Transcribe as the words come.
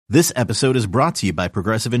This episode is brought to you by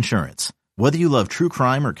Progressive Insurance. Whether you love true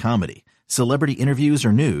crime or comedy, celebrity interviews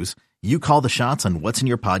or news, you call the shots on what's in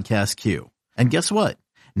your podcast queue. And guess what?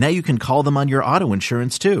 Now you can call them on your auto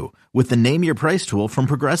insurance too with the Name Your Price tool from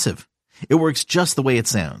Progressive. It works just the way it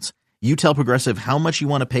sounds. You tell Progressive how much you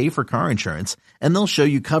want to pay for car insurance, and they'll show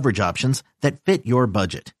you coverage options that fit your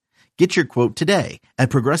budget. Get your quote today at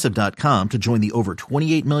Progressive.com to join the over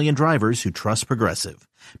 28 million drivers who trust Progressive.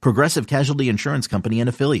 Progressive Casualty Insurance Company and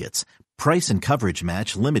Affiliates. Price and coverage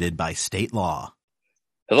match limited by state law.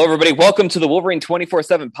 Hello, everybody. Welcome to the Wolverine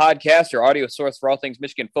 24/7 podcast, your audio source for all things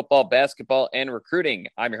Michigan football, basketball, and recruiting.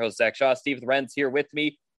 I'm your host, Zach Shaw. Steve Lorenz here with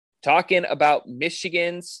me, talking about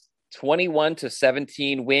Michigan's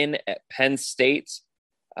 21-17 win at Penn State.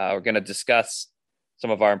 We're going to discuss some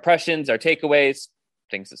of our impressions, our takeaways,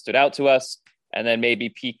 things that stood out to us, and then maybe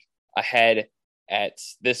peek ahead at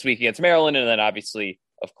this week against Maryland, and then obviously,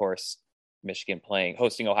 of course, Michigan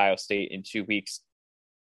hosting Ohio State in 2 weeks.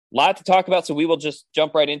 A lot to talk about, so we will just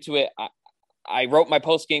jump right into it. I wrote my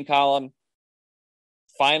post-game column.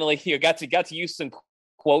 Finally, got to use some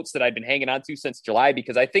quotes that I'd been hanging on to since July,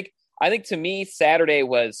 because I think to me, Saturday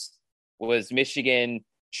was Michigan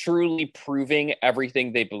truly proving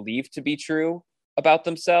everything they believed to be true about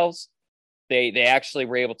themselves. They actually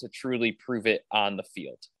were able to truly prove it on the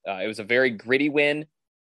field. It was a very gritty win.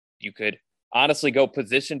 You could honestly go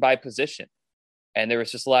position by position. And there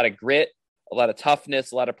was just a lot of grit, a lot of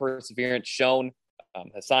toughness, a lot of perseverance shown.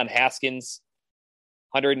 Hassan Haskins,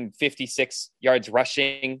 156 yards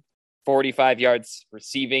rushing, 45 yards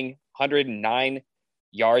receiving, 109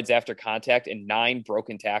 yards after contact, and 9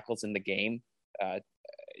 broken tackles in the game.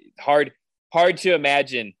 Hard to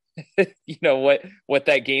imagine what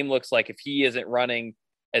that game looks like if he isn't running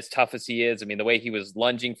as tough as he is. I mean, the way he was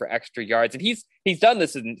lunging for extra yards, and he's done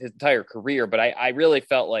this in his entire career, but I really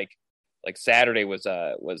felt like Saturday was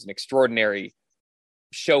an extraordinary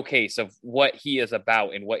showcase of what he is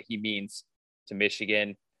about and what he means to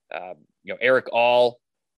Michigan. Eric All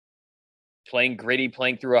playing gritty,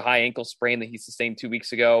 playing through a high ankle sprain that he sustained 2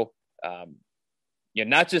 weeks ago.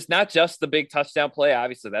 Not just the big touchdown play.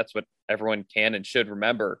 Obviously, that's what everyone can and should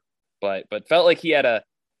remember. But felt like he had a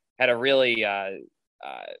really, I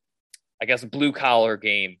guess, blue collar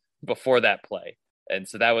game before that play, and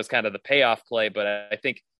so that was kind of the payoff play. But I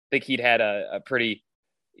think he'd had a pretty,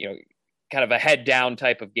 kind of a head down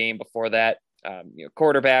type of game before that.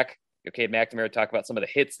 Quarterback, Cade McNamara talked about some of the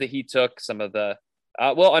hits that he took, some of the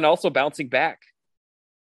and also bouncing back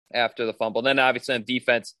after the fumble. And then obviously on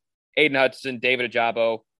defense, Aiden Hutchinson, David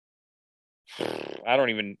Ajabo. I don't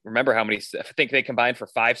even remember how many. I think they combined for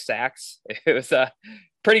 5 sacks. It was a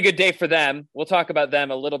pretty good day for them. We'll talk about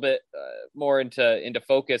them a little bit more into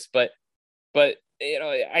focus. But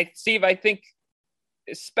I think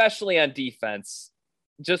especially on defense,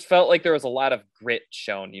 just felt like there was a lot of grit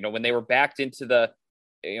shown. When they were backed into the,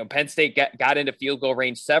 Penn State got into field goal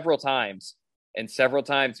range several times, and several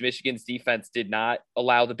times Michigan's defense did not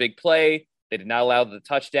allow the big play. They did not allow the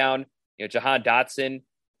touchdown. Jahan Dotson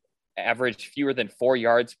averaged fewer than 4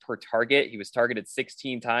 yards per target. He was targeted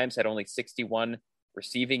 16 times, had only 61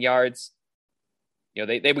 receiving yards.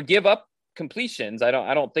 They would give up completions. I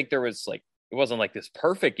don't think there was it wasn't like this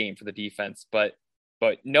perfect game for the defense, but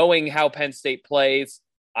knowing how Penn State plays,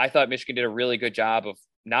 I thought Michigan did a really good job of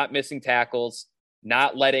not missing tackles,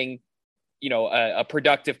 not letting, a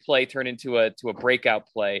productive play turn into a breakout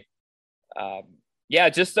play.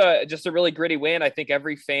 Just a really gritty win. I think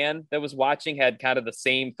every fan that was watching had kind of the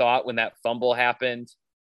same thought when that fumble happened.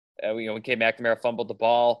 When Cade McNamara fumbled the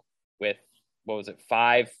ball with,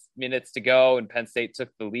 5 minutes to go, and Penn State took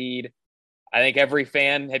the lead. I think every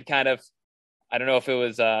fan had kind of, I don't know if it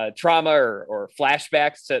was trauma or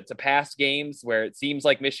flashbacks to past games where it seems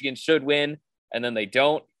like Michigan should win, and then they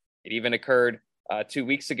don't. It even occurred 2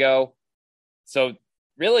 weeks ago. So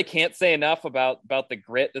really can't say enough about the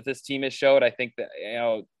grit that this team has showed. I think that,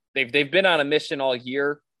 they've been on a mission all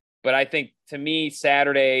year, but I think to me,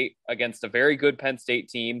 Saturday against a very good Penn State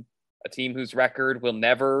team, a team whose record will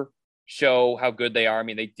never show how good they are. I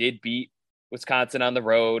mean, they did beat Wisconsin on the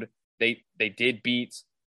road. They did beat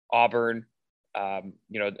Auburn.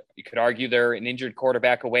 You could argue they're an injured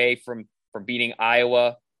quarterback away from beating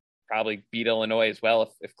Iowa, probably beat Illinois as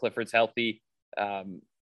well if Clifford's healthy.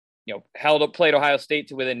 Played Ohio State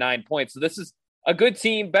to within 9 points. So this is a good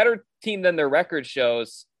team, better team than their record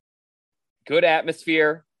shows. Good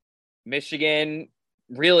atmosphere. Michigan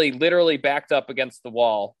really literally backed up against the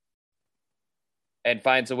wall and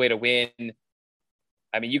finds a way to win.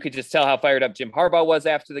 I mean, you could just tell how fired up Jim Harbaugh was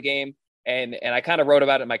after the game. And I kind of wrote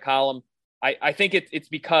about it in my column. I think it's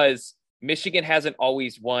because Michigan hasn't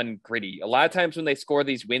always won gritty. A lot of times when they score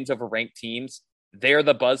these wins over ranked teams, they're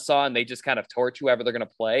the buzzsaw and they just kind of torch whoever they're going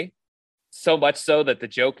to play. So much so that the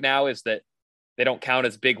joke now is that they don't count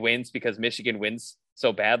as big wins because Michigan wins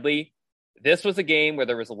so badly. This was a game where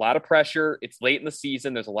there was a lot of pressure. It's late in the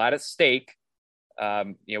season. There's a lot at stake.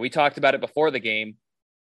 We talked about it before the game,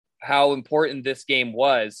 how important this game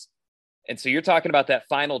was. And so you're talking about that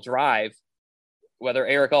final drive, whether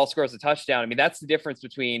Eric All scores a touchdown. I mean, that's the difference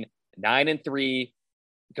between 9-3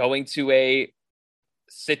 going to a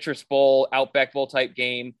Citrus Bowl, Outback Bowl type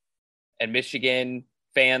game, and Michigan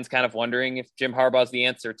fans kind of wondering if Jim Harbaugh's the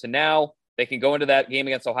answer, to now they can go into that game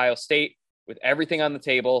against Ohio State with everything on the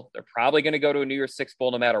table. They're probably going to go to a New Year's Six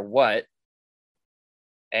Bowl no matter what.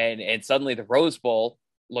 And suddenly the Rose Bowl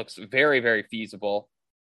looks very, very feasible.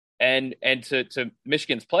 And to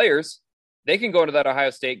Michigan's players, they can go into that Ohio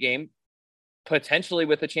State game potentially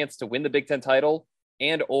with a chance to win the Big Ten title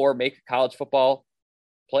and or make a college football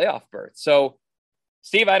playoff berth. So,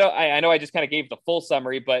 Steve, I know I just kind of gave the full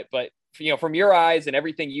summary, but from your eyes and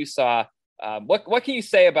everything you saw, what can you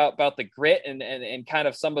say about the grit and kind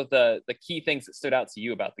of some of the key things that stood out to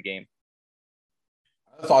you about the game?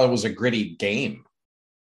 I thought it was a gritty game,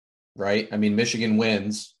 right? I mean, Michigan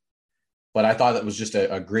wins, but I thought it was just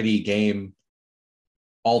a gritty game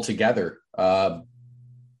altogether.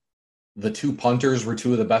 The two punters were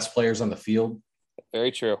two of the best players on the field.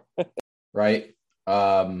 Very true. Right.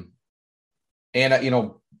 So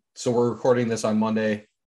we're recording this on Monday.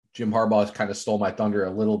 Jim Harbaugh kind of stole my thunder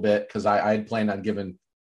a little bit because I had planned on giving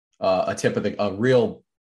a real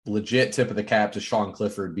legit tip of the cap to Sean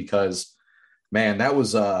Clifford because, man, that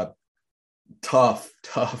was a tough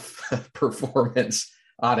performance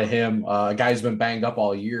out of him. A guy's been banged up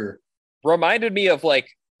all year. Reminded me of like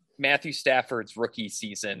Matthew Stafford's rookie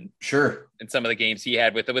season. Sure. In some of the games he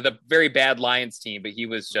had with a very bad Lions team, but he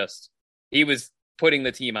was putting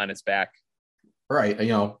the team on his back. Right.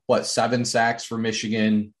 7 sacks for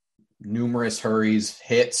Michigan, numerous hurries,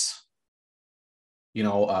 hits,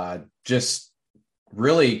 just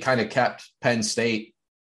really kind of kept Penn State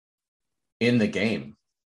in the game.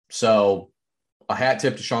 So a hat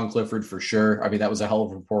tip to Sean Clifford for sure. I mean, that was a hell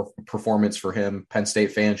of a performance for him. Penn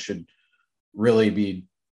State fans should really be,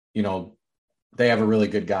 they have a really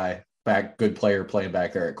good good player playing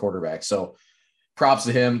back there at quarterback. So props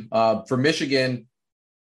to him. For Michigan,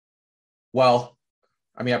 well,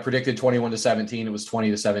 I mean, I predicted 21-17. It was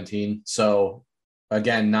 20-17. So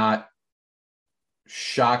again, not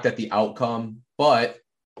shocked at the outcome, but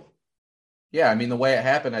yeah, I mean, the way it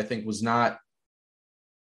happened, I think was not,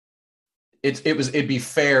 it'd be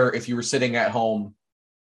fair if you were sitting at home,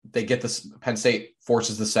 they get this, Penn State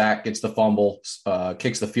forces the sack, gets the fumble,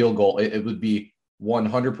 kicks the field goal. It would be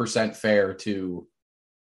 100% fair to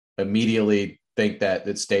immediately think that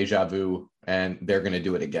it's deja vu and they're going to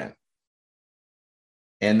do it again.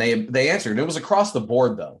 And they answered. It was across the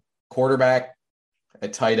board, though. Quarterback,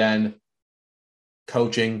 at tight end,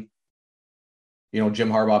 coaching.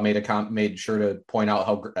 Jim Harbaugh made sure to point out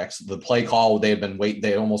how the play call, they'd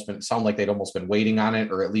sound like they'd almost been waiting on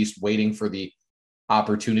it, or at least waiting for the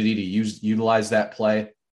opportunity to utilize that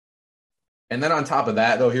play. And then on top of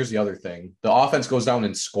that, though, here's the other thing. The offense goes down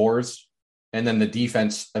and scores, and then the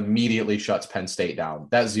defense immediately shuts Penn State down.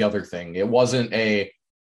 That's the other thing.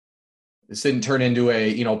 This didn't turn into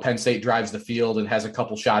Penn State drives the field and has a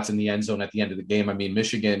couple shots in the end zone at the end of the game. I mean,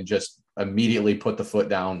 Michigan just immediately put the foot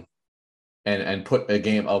down and put a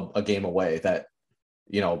game away that,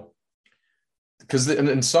 because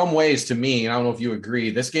in some ways, to me, and I don't know if you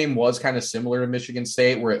agree, this game was kind of similar to Michigan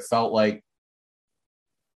State, where it felt like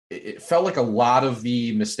a lot of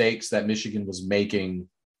the mistakes that Michigan was making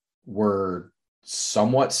were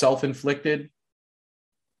somewhat self-inflicted.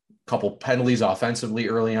 Couple penalties offensively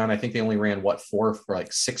early on. I think they only ran 4 for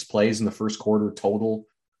 6 plays in the first quarter total.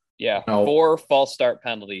 Yeah, 4 false start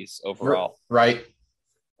penalties overall. Right.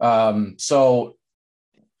 So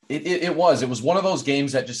it was one of those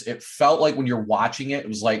games that just, it felt like when you're watching it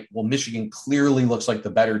was like, well, Michigan clearly looks like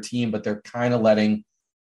the better team, but they're kind of letting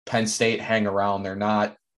Penn State hang around. They're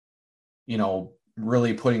not,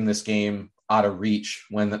 really putting this game out of reach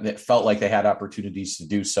when it felt like they had opportunities to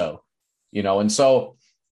do so, and so,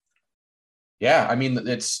 yeah, I mean,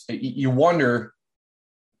 you wonder,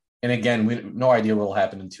 and again, we have no idea what will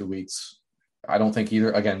happen in 2 weeks. I don't think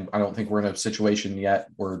we're in a situation yet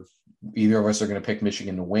where either of us are going to pick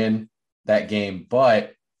Michigan to win that game,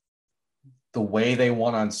 but the way they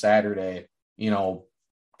won on Saturday,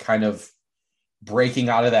 kind of breaking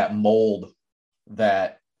out of that mold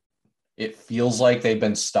that it feels like they've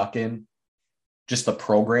been stuck in, just the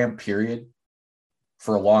program period,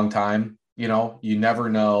 for a long time. You never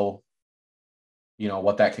know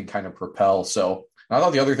what that can kind of propel. So I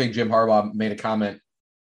thought the other thing Jim Harbaugh made a comment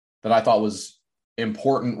that I thought was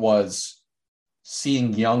important was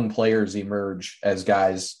seeing young players emerge as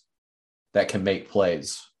guys that can make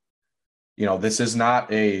plays. This is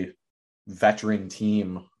not a veteran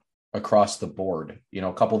team across the board.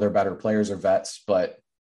 A couple of their better players are vets, but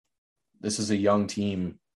this is a young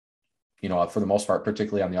team, for the most part,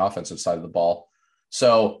 particularly on the offensive side of the ball.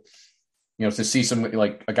 So, to see some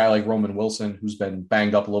like a guy like Roman Wilson, who's been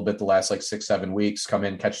banged up a little bit the last 6-7 weeks, come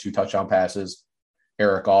in, catch 2 touchdown passes.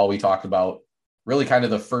 Eric All, we talked about, really kind of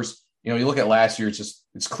the first, you look at last year,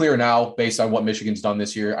 it's clear now based on what Michigan's done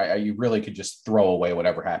this year. You really could just throw away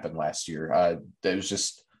whatever happened last year. It was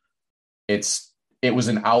just, it's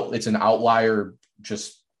an outlier,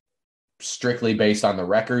 just strictly based on the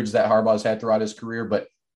records that Harbaugh's had throughout his career, but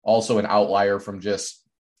also an outlier from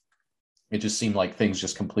it just seemed like things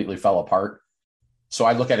just completely fell apart. So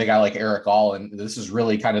I look at a guy like Eric All, and this is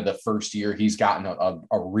really kind of the first year he's gotten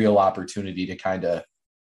a real opportunity to kind of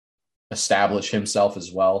establish himself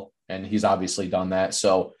as well. And he's obviously done that.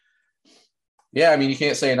 So yeah, you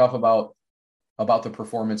can't say enough about the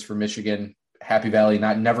performance for Michigan. Happy Valley,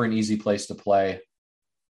 never an easy place to play.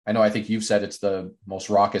 I think you've said it's the most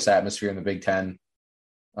raucous atmosphere in the Big Ten.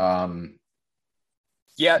 Not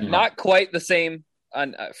quite the same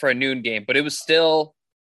for a noon game, but it still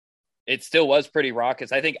was pretty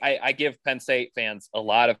raucous. I think I give Penn State fans a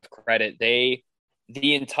lot of credit. The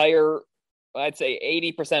entire, I'd say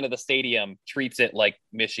 80% of the stadium treats it like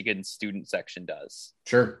Michigan's student section does.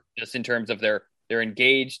 Sure. Just in terms of they're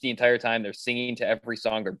engaged the entire time. They're singing to every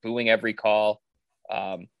song. They're booing every call.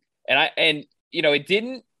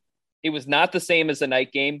 It was not the same as the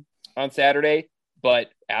night game on Saturday, but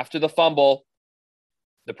after the fumble,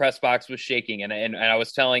 the press box was shaking. And I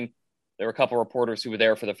was telling, there were a couple of reporters who were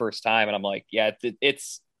there for the first time. And I'm like, yeah,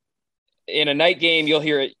 it's in a night game, you'll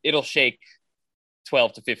hear it. It'll shake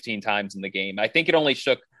 12 to 15 times in the game. I think it only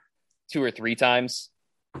shook 2 or 3 times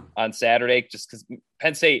on Saturday, just because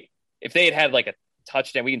Penn State, if they had a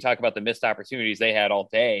touchdown, we can talk about the missed opportunities they had all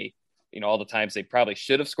day, all the times they probably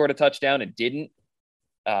should have scored a touchdown and didn't.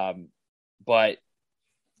 But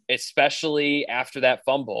especially after that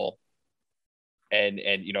fumble, and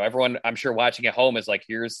everyone I'm sure watching at home is like,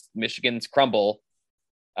 here's Michigan's crumble.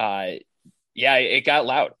 It got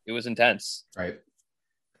loud. It was intense. Right.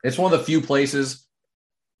 It's one of the few places,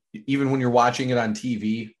 even when you're watching it on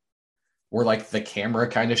TV, where the camera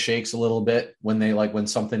kind of shakes a little bit when they when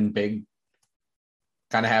something big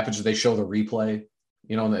kind of happens, they show the replay,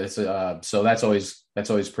 it's so that's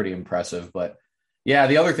always pretty impressive. But yeah,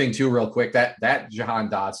 the other thing too, real quick, that Jahan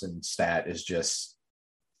Dotson stat is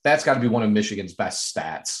that's got to be one of Michigan's best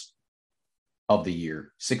stats of the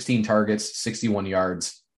year. 16 targets, 61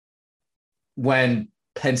 yards. When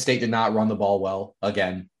Penn State did not run the ball well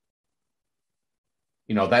again,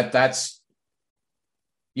 that's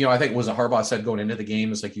I think was a Harbaugh said going into the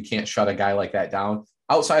game, is you can't shut a guy like that down.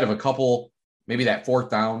 Outside of a couple, maybe that 4th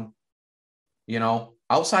down,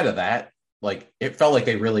 outside of that, it felt like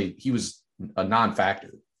he was a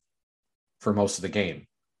non-factor for most of the game.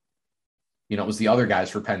 It was the other guys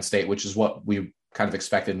for Penn State, which is what we kind of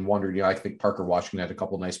expected and wondered. I think Parker Washington had a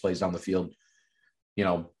couple of nice plays down the field,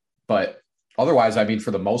 but otherwise,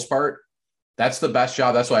 for the most part, that's the best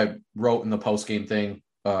job. That's what I wrote in the post-game thing.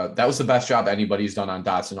 That was the best job anybody's done on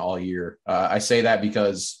Dotson all year. I say that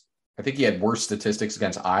because I think he had worse statistics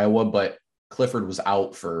against Iowa, but Clifford was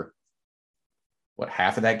out for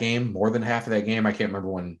half of that game, more than half of that game. I can't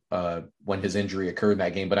remember when his injury occurred in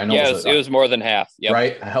that game, but I know it was more than half. Yep.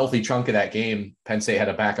 Right. A healthy chunk of that game, Penn State had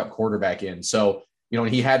a backup quarterback in. So,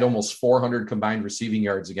 he had almost 400 combined receiving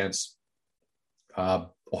yards against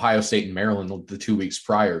Ohio State and Maryland the 2 weeks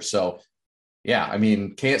prior. So, yeah,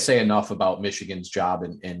 can't say enough about Michigan's job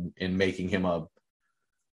in making him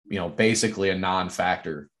basically a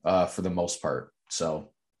non-factor for the most part.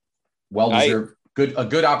 So, well-deserved. A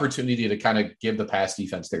good opportunity to kind of give the pass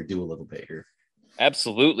defense their due a little bit here.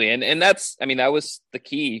 Absolutely. And that's, that was the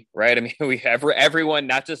key, right? We have everyone,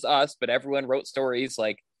 not just us, but everyone wrote stories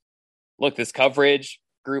look, this coverage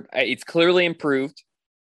group, it's clearly improved.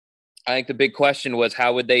 I think the big question was,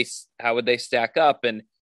 how would they stack up? And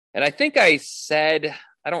I think I said,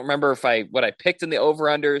 I don't remember what I picked in the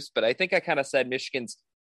over-unders, but I think I kind of said Michigan's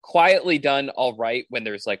quietly done all right when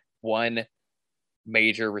there's one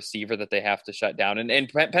major receiver that they have to shut down. And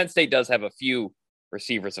Penn State does have a few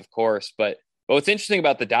receivers, of course, but what's interesting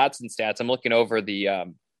about the Dotson stats, I'm looking over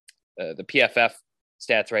the PFF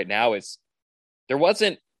stats right now, is it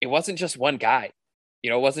wasn't just one guy,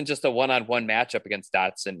 it wasn't just a one-on-one matchup against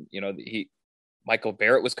Dotson. Michael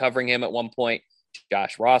Barrett was covering him at one point.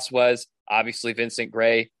 Josh Ross was, obviously Vincent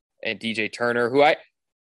Gray and DJ Turner,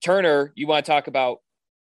 Turner, you want to talk about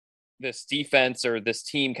this defense or this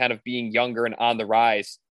team kind of being younger and on the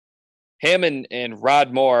rise. Him and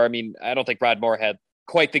Rod Moore, I mean, I don't think Rod Moore had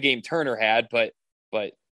quite the game Turner had, but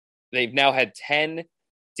they've now had 10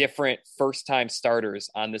 different first-time starters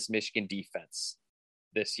on this Michigan defense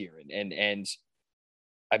this year. And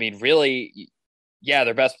I mean, really, yeah,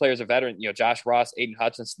 their best players are veteran. You know, Josh Ross, Aiden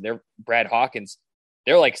Hutchinson, Brad Hawkins.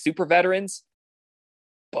 They're like super veterans,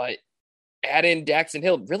 but add in Daxton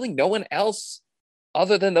Hill. Really, no one else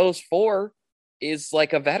other than those four is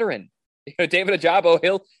like a veteran. You know, David Ajabo,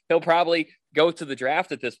 he'll probably go to the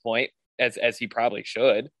draft at this point, as he probably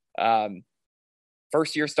should.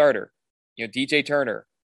 First year starter. You know, DJ Turner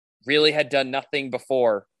really had done nothing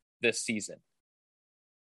before this season.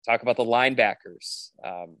 Talk about the linebackers.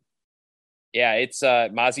 Yeah, it's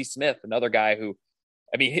Mozzie Smith, another guy who,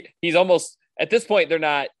 I mean, he's almost, at this point, they're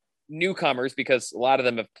not newcomers because a lot of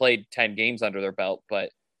them have played 10 games under their belt.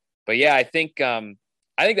 But yeah, I think that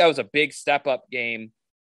was a big step up game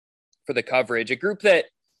for the coverage. A group that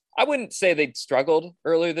I wouldn't say they'd struggled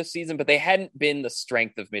earlier this season, but they hadn't been the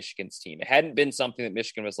strength of Michigan's team. It hadn't been something that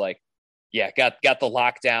Michigan was like, yeah, got the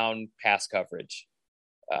lockdown pass coverage.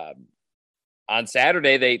 On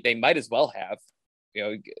Saturday, they might as well have. You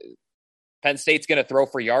know, Penn State's going to throw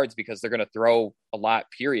for yards because they're going to throw a lot,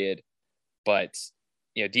 period. But,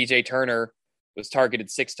 you know, DJ Turner was targeted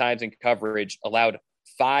 6 times in coverage, allowed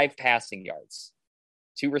 5 passing yards,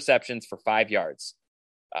 2 receptions for 5 yards.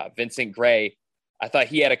 Vincent Gray, I thought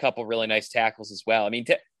he had a couple really nice tackles as well. I mean,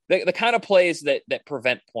 the kind of plays that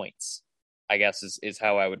prevent points, I guess, is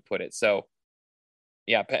how I would put it. So,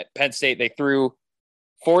 yeah, Penn State, they threw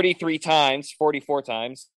 44 times,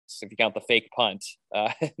 if you count the fake punt,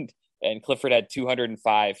 and Clifford had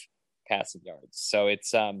 205 passing yards. So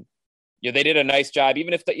it's, you know, they did a nice job.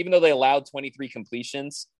 Even though they allowed 23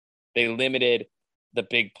 completions, they limited the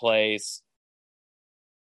big plays.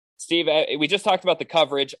 Steve, we just talked about the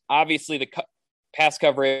coverage. Obviously, the pass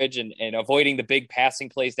coverage and avoiding the big passing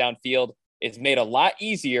plays downfield is made a lot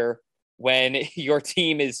easier when your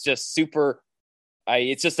team is just super.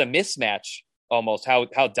 It's just a mismatch almost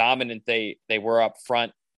how dominant they were up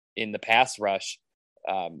front in the pass rush.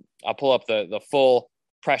 I'll pull up the full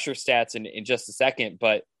pressure stats in just a second,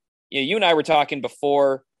 but you know, you and I were talking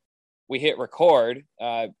before we hit record.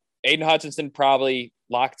 Aiden Hutchinson probably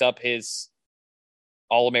locked up his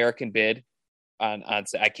All-American bid on.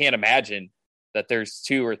 I can't imagine that there's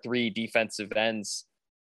 2 or 3 defensive ends,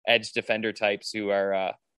 edge defender types who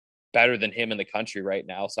are better than him in the country right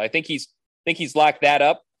now. So I think he's locked that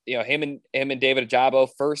up. You know, him and David Ajabo,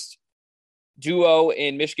 first duo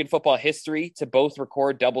in Michigan football history to both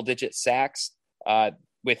record double-digit sacks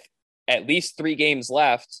with at least 3 games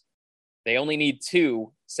left. They only need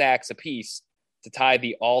 2 sacks apiece to tie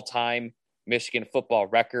the all-time Michigan football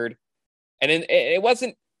record. And it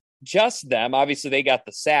wasn't just them. Obviously, they got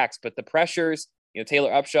the sacks, but the pressures, you know,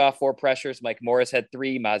 Taylor Upshaw, 4 pressures. Mike Morris had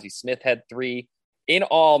 3. Mozzie Smith had 3. In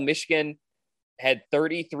all, Michigan had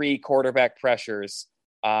 33 quarterback pressures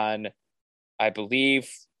on, I believe,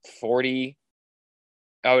 40.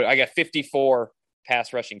 Oh, I got 54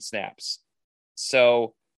 pass rushing snaps.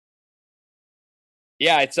 So,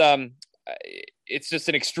 yeah, it's just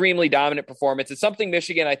an extremely dominant performance. It's something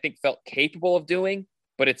Michigan, I think, felt capable of doing,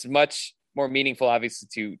 but it's much more meaningful,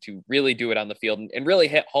 obviously, to really do it on the field and really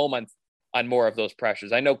hit home on more of those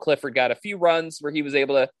pressures. I know Clifford got a few runs where he was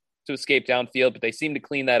able to escape downfield, but they seem to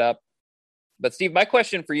clean that up. But Steve, my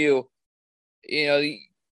question for you, you know,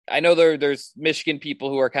 I know there's Michigan people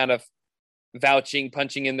who are kind of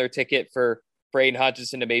punching in their ticket for Aiden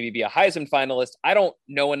Hutchinson to maybe be a Heisman finalist. I don't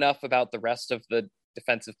know enough about the rest of the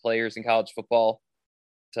defensive players in college football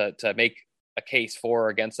to make a case for or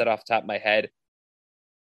against that off the top of my head.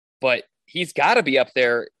 But he's got to be up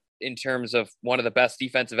there in terms of one of the best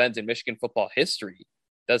defensive ends in Michigan football history.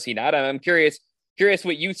 Does he not? I'm curious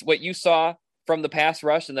what you saw from the pass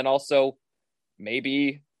rush, and then also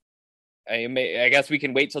maybe I guess we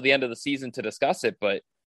can wait till the end of the season to discuss it, but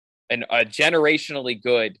a generationally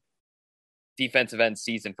good defensive end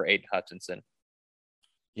season for Aiden Hutchinson.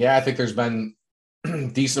 Yeah, I think there's been a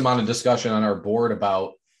decent amount of discussion on our board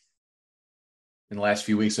about in the last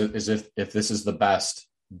few weeks as if this is the best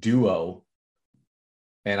duo.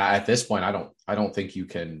 And at this point, I don't think you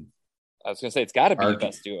can. I was going to say it's got to be the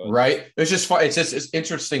best duo, right? It's just fun. It's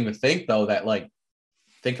interesting to think though that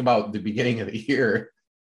think about the beginning of the year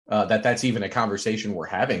that's even a conversation we're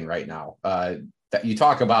having right now. That you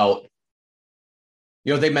talk about,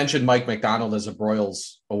 you know, they mentioned Mike McDonald as a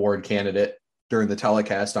Broyles Award candidate during the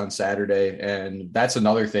telecast on Saturday. And that's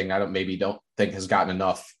another thing I don't think has gotten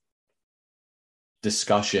enough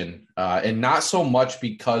discussion. And not so much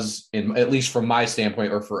because at least from my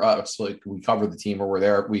standpoint or for us, like we cover the team or we're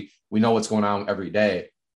there, we know what's going on every day.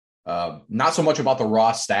 Not so much about the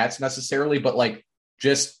raw stats necessarily, but like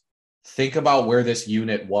just think about where this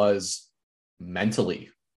unit was mentally,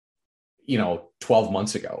 12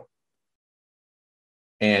 months ago.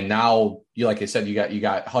 And now, like I said, you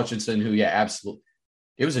got Hutchinson, who, absolutely.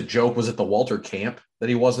 It was a joke. Was it the Walter Camp that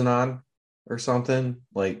he wasn't on or something?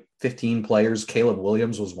 Like 15 players. Caleb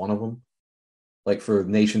Williams was one of them, like for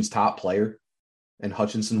nation's top player. And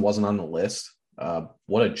Hutchinson wasn't on the list.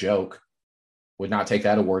 What a joke. Would not take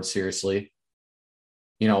that award seriously.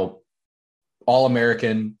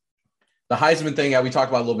 All-American. The Heisman thing that we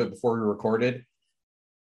talked about a little bit before we recorded,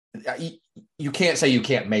 you can't say you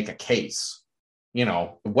can't make a case.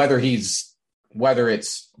 Whether he's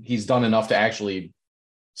done enough to actually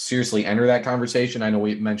seriously enter that conversation. I know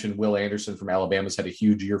we mentioned Will Anderson from Alabama's had a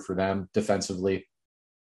huge year for them defensively.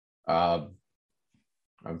 I'm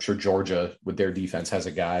sure Georgia with their defense has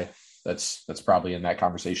a guy that's probably in that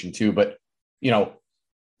conversation too. But,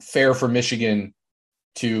 fair for Michigan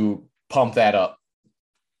to pump that up,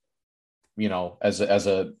 as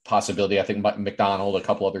a possibility. I think McDonald, a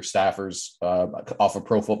couple other staffers off of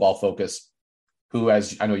Pro Football Focus, who,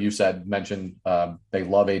 as I know you mentioned, they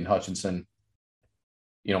love Aiden Hutchinson,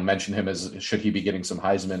 mention him as should he be getting some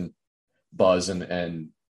Heisman buzz. And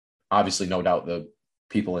obviously, no doubt the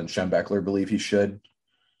people in Schembechler believe he should.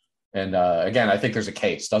 And again, I think there's a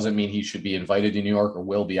case. Doesn't mean he should be invited to New York or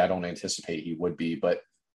will be. I don't anticipate he would be. But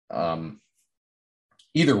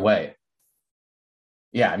either way,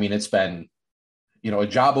 it's been,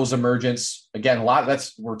 Ajabo's emergence. Again, a lot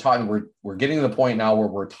of we're getting to the point now where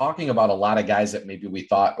we're talking about a lot of guys that maybe we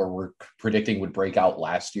thought or were predicting would break out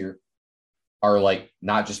last year are like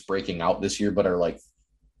not just breaking out this year, but are like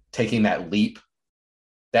taking that leap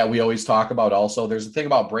that we always talk about. Also, there's a thing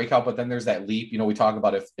about breakout, but then there's that leap. We talk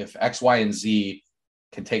about if X, Y, and Z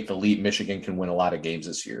can take the leap, Michigan can win a lot of games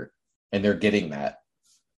this year, and they're getting that.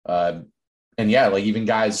 Like even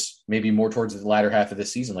guys maybe more towards the latter half of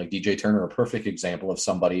this season, like DJ Turner, a perfect example of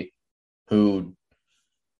somebody who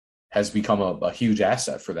has become a huge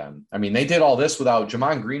asset for them. I mean, they did all this without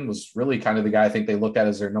Jamon Green was really kind of the guy I think they looked at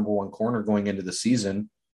as their number one corner going into the season,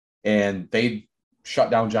 and they shut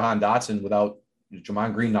down Jahan Dotson without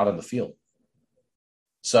Jamon Green not on the field.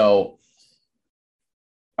 So,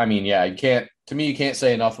 you can't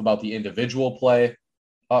say enough about the individual play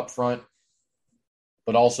up front,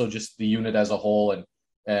 but also just the unit as a whole.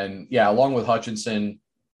 And along with Hutchinson,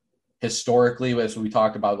 historically, as we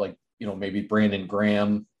talked about, maybe Brandon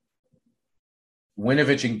Graham,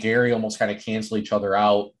 Winovich and Gary almost kind of cancel each other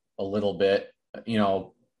out a little bit.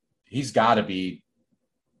 He's got to be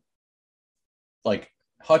like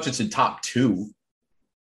Hutchinson top two.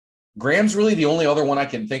 Graham's really the only other one I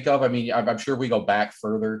can think of. I'm sure we go back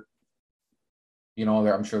further.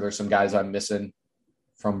 I'm sure there's some guys I'm missing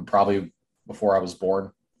from probably before I was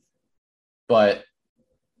born. But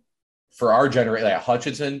for our generation, like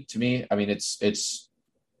Hutchinson, to me, it's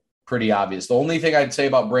pretty obvious. The only thing I'd say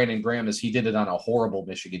about Brandon Graham is he did it on a horrible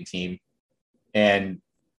Michigan team and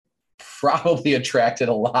probably attracted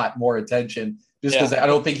a lot more attention just because I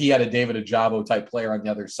don't think he had a David Ojabo type player on the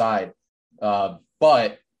other side.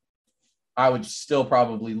 But I would still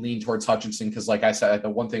probably lean towards Hutchinson because, like I said, the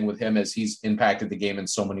one thing with him is he's impacted the game in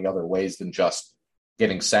so many other ways than just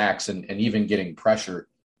getting sacks and even getting pressure.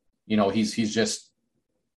 He's just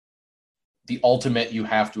the ultimate you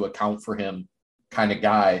have to account for him kind of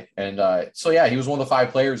guy. And he was one of the 5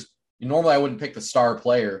 players. Normally I wouldn't pick the star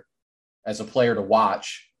player as a player to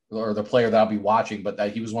watch or the player that I'll be watching, but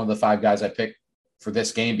that he was one of the 5 guys I picked for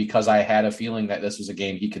this game because I had a feeling that this was a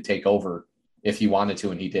game he could take over if he wanted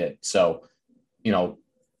to, and he did. So,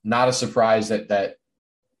 not a surprise that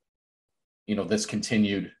this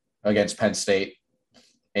continued against Penn State.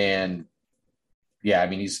 And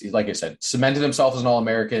he's, like I said, cemented himself as an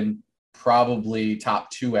All-American, probably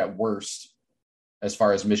top 2 at worst as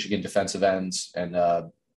far as Michigan defensive ends. And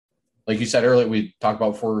like you said earlier, we talked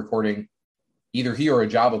about before recording, either he or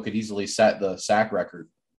Ojabo could easily set the sack record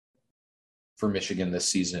for Michigan this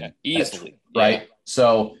season. Easily. Right.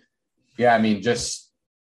 So, just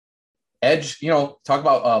edge, talk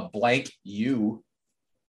about blank U.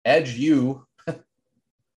 Edge U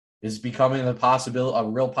is becoming a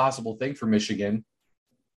real possible thing for Michigan.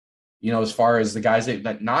 As far as the guys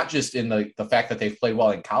that not just in the fact that they've played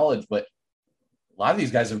well in college, but a lot of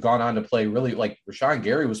these guys have gone on to play really, like Rashawn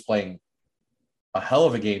Gary was playing a hell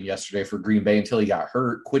of a game yesterday for Green Bay until he got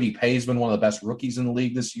hurt. Kwity Paye's been one of the best rookies in the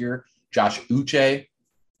league this year. Josh Uche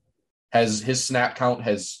his snap count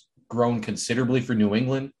has grown considerably for New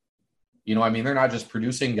England. You know, I mean, they're not just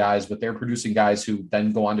producing guys, but they're producing guys who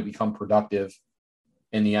then go on to become productive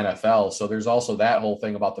in the NFL. So there's also that whole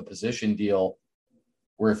thing about the position deal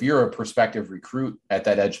where if you're a prospective recruit at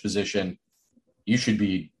that edge position, you should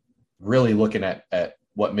be really looking at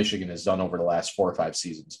what Michigan has done over the last 4 or 5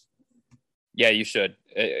 seasons. Yeah, you should.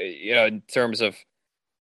 In terms of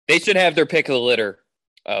they should have their pick of the litter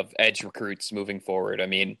of edge recruits moving forward. I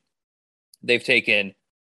mean, they've taken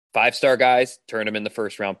 5-star guys, turned them in the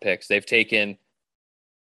first round picks. They've taken,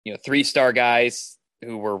 3-star guys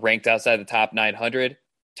who were ranked outside the top 900,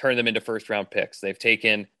 turned them into first round picks. They've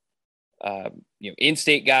taken,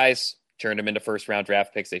 in-state guys, turned them into first round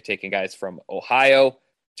draft picks. They've taken guys from Ohio,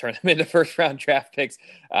 turned them into first round draft picks.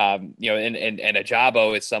 And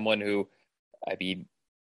Ajabo is someone who, I mean,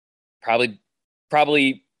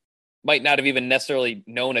 probably might not have even necessarily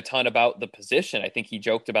known a ton about the position. I think he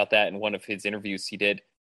joked about that in one of his interviews he did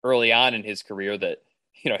early on in his career that,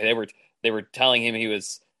 they were telling him he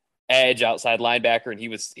was edge, outside linebacker, and he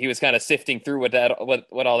was kind of sifting through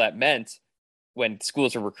what all that meant when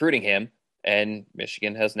schools were recruiting him. And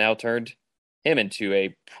Michigan has now turned him into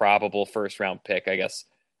a probable first round pick, I guess.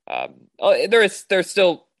 There's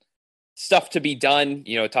still stuff to be done,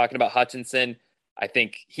 talking about Hutchinson. I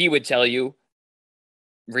think he would tell you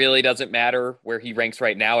really doesn't matter where he ranks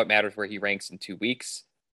right now. It matters where he ranks in 2 weeks.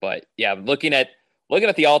 But yeah, looking at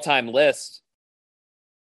the all-time list,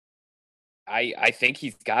 I think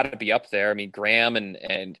he's got to be up there. I mean, Graham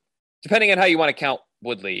and depending on how you want to count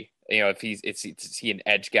Woodley, if is he an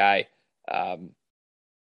edge guy?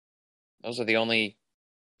 Those are the only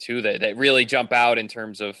two that really jump out in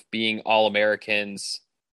terms of being All-Americans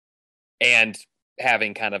and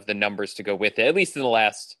having kind of the numbers to go with it, at least in the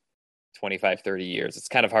last 25, 30 years. It's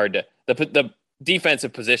kind of hard to, the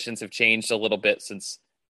defensive positions have changed a little bit since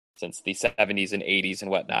the 70s and 80s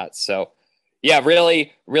and whatnot. So yeah,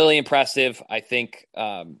 really, really impressive. I think,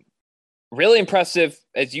 really impressive,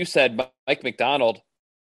 as you said, Mike McDonald,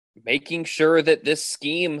 making sure that this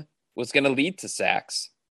scheme was going to lead to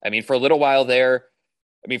sacks. I mean, for a little while there,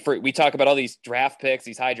 we talk about all these draft picks,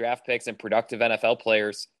 these high draft picks and productive NFL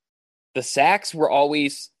players. The sacks were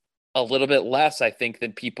always a little bit less, I think,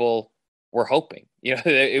 than people were hoping.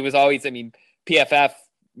 It was always, PFF,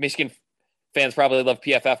 Michigan fans probably love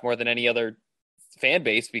PFF more than any other fan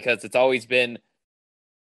base because it's always been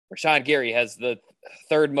Rashawn Gary has the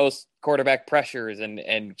third most quarterback pressures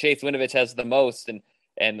and Chase Winovich has the most. And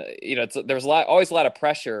there's always a lot of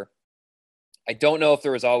pressure. I don't know if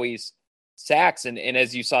there was always sacks. And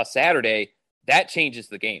as you saw Saturday, that changes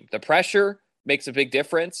the game. The pressure makes a big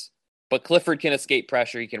difference, but Clifford can escape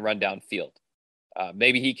pressure. He can run downfield.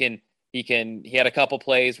 Maybe he had a couple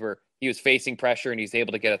plays where he was facing pressure and he's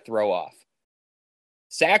able to get a throw off.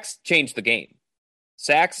 Sacks change the game.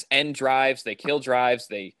 Sacks end drives. They kill drives.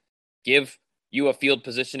 They give you a field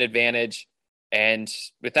position advantage. And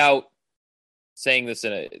without saying this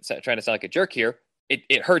trying to sound like a jerk here,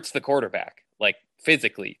 it hurts the quarterback, like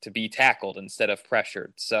physically, to be tackled instead of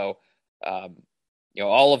pressured. So,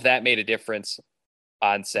 all of that made a difference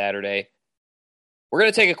on Saturday. We're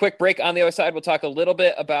going to take a quick break. On the other side, we'll talk a little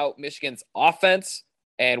bit about Michigan's offense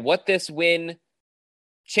and what this win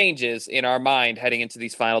changes in our mind heading into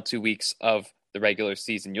these final 2 weeks of the regular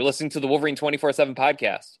season. You're listening to the Wolverine 24/7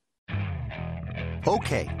 podcast.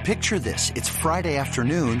 Okay, picture this. It's Friday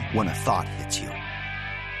afternoon when a thought hits you.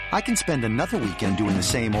 I can spend another weekend doing the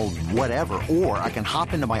same old whatever, or I can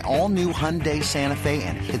hop into my all-new Hyundai Santa Fe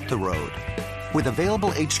and hit the road. With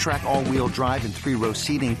available H-Track all-wheel drive and 3-row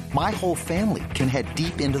seating, my whole family can head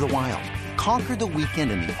deep into the wild. Conquer the weekend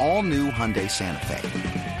in the all-new Hyundai Santa Fe.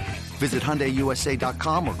 Visit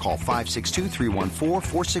HyundaiUSA.com or call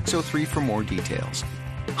 562-314-4603 for more details.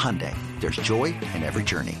 Hyundai, there's joy in every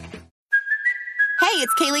journey. Hey,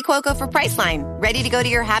 it's Kaylee Cuoco for Priceline. Ready to go to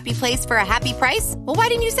your happy place for a happy price? Well, why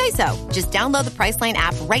didn't you say so? Just download the Priceline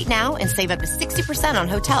app right now and save up to 60% on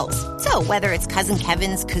hotels. So whether it's Cousin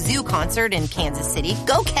Kevin's Kazoo Concert in Kansas City,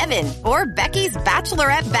 go Kevin, or Becky's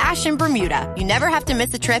Bachelorette Bash in Bermuda, you never have to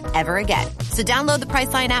miss a trip ever again. So download the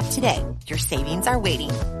Priceline app today. Your savings are waiting.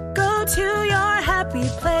 Go to your happy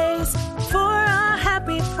place for a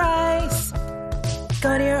happy price.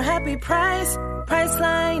 Go to your happy price,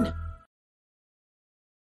 Priceline.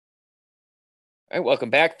 All right, welcome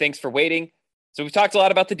back. Thanks for waiting. So we've talked a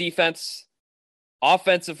lot about the defense.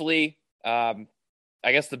 Offensively, I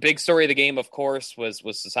guess the big story of the game, of course, was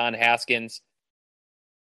Hassan Haskins.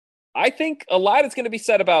 I think a lot is going to be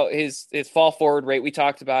said about his fall forward rate. We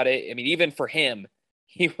talked about it. I mean, even for him,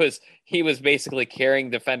 he was basically carrying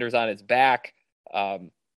defenders on his back.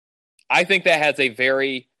 I think that has a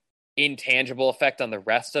very intangible effect on the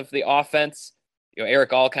rest of the offense.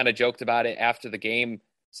 Eric All kind of joked about it after the game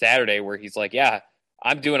Saturday, where he's like, yeah,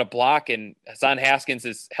 I'm doing a block and Hassan Haskins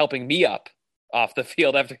is helping me up off the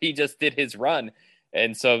field after he just did his run.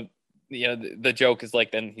 And so, the joke is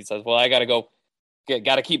like, then he says, well, I got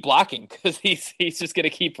to keep blocking because he's just going to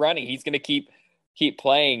keep running. He's going to keep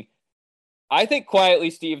playing. I think quietly,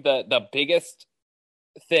 Steve, the biggest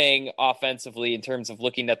thing offensively in terms of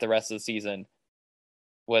looking at the rest of the season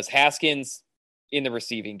was Haskins in the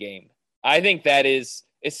receiving game. I think that is,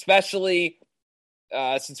 especially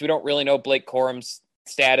since we don't really know Blake Corum's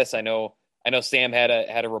status. I know Sam had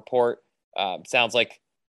a report. Sounds like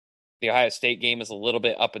the Ohio State game is a little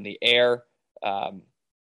bit up in the air at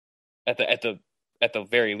the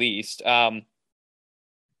very least.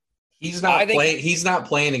 He's not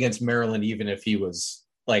playing against Maryland, even if he was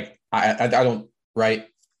like, I don't, right?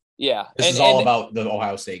 Yeah. This is all about the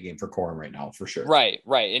Ohio State game for Corum right now, for sure. Right.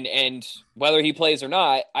 And whether he plays or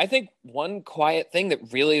not, I think one quiet thing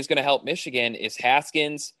that really is going to help Michigan is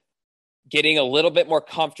Haskins getting a little bit more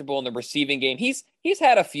comfortable in the receiving game. He's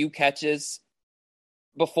had a few catches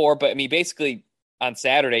before, but I mean, basically on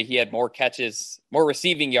Saturday, he had more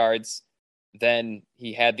receiving yards than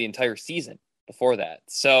he had the entire season before that.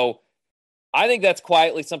 So I think that's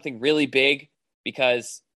quietly something really big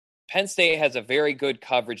because Penn State has a very good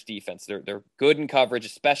coverage defense. They're good in coverage,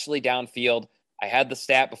 especially downfield. I had the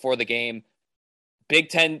stat before the game. Big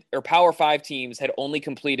Ten or Power 5 teams had only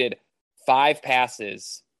completed 5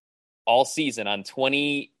 passes all season on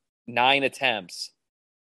 29 attempts,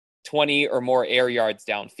 20 or more air yards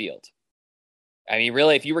downfield. I mean,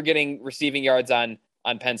 really, if you were getting receiving yards on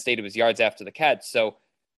Penn State, it was yards after the catch. So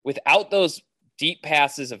without those deep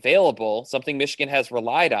passes available, something Michigan has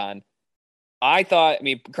relied on, I thought,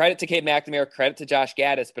 credit to Cade McNamara, credit to Josh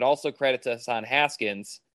Gaddis, but also credit to Hassan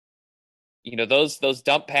Haskins. Those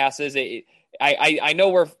dump passes. I know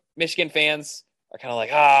where Michigan fans are kind of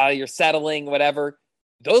like, you're settling, whatever.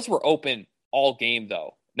 Those were open all game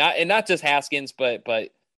though. Not just Haskins, but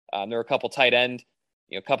there were a couple tight end,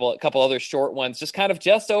 a couple other short ones, just kind of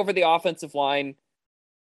just over the offensive line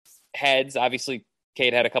heads. Obviously,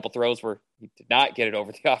 Cade had a couple throws where he did not get it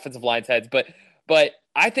over the offensive line's heads, but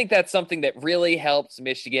I think that's something that really helps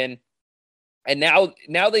Michigan. And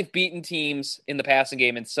now they've beaten teams in the passing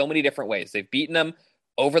game in so many different ways. They've beaten them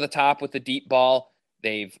over the top with the deep ball.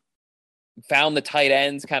 They've found the tight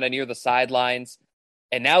ends kind of near the sidelines.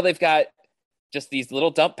 And now they've got just these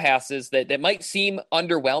little dump passes that might seem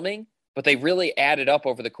underwhelming, but they really added up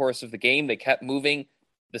over the course of the game. They kept moving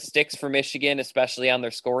the sticks for Michigan, especially on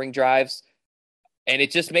their scoring drives. And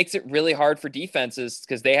it just makes it really hard for defenses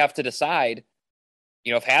because they have to decide,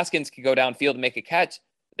 if Haskins can go downfield and make a catch,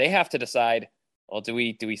 they have to decide, well, do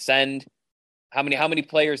we send how many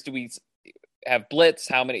players do we have blitz?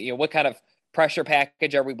 How many, what kind of pressure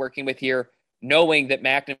package are we working with here? Knowing that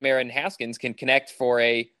McNamara and Haskins can connect for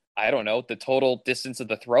the total distance of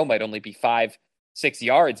the throw might only be 5-6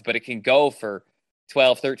 yards, but it can go for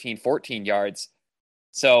 12, 13, 14 yards.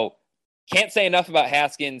 So can't say enough about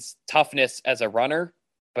Haskins' toughness as a runner,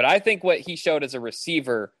 but I think what he showed as a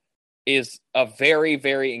receiver is a very,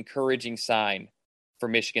 very encouraging sign for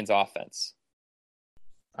Michigan's offense.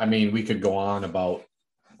 I mean, we could go on about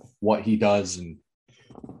what he does and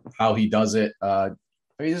how he does it.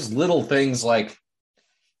 Just little things like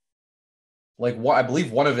what I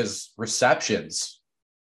believe one of his receptions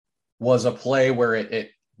was a play where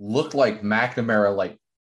it looked like McNamara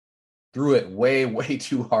threw it way, way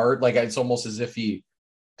too hard. It's almost as if he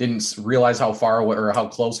didn't realize how far away or how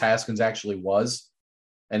close Haskins actually was.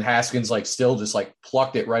 And Haskins still just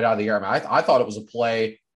plucked it right out of the air. I thought it was a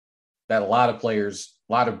play that a lot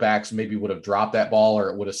of backs maybe would have dropped that ball or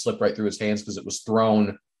it would have slipped right through his hands because it was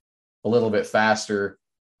thrown a little bit faster.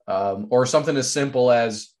 Or something as simple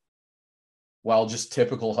as, just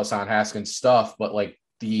typical Hassan Haskins stuff, but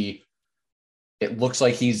it looks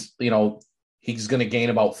like he's going to gain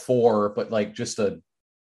about 4, but just a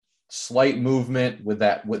slight movement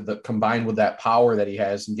combined with that power that he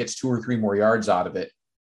has and gets 2 or 3 more yards out of it.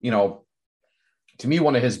 To me,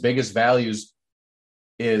 one of his biggest values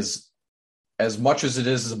is, as much as it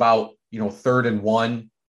is about, 3rd and 1,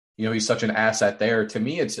 he's such an asset there. To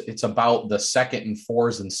me, it's about the 2nd and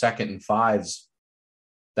 4s and 2nd and 5s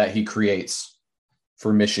that he creates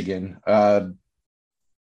for Michigan. If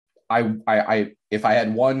I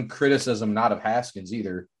had one criticism, not of Haskins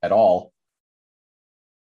either at all,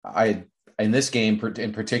 in this game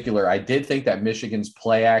in particular, I did think that Michigan's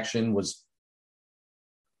play action was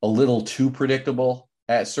a little too predictable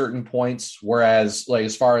at certain points. Whereas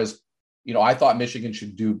as far as I thought Michigan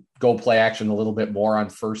should go play action a little bit more on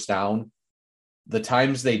first down. The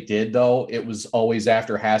times they did, though, it was always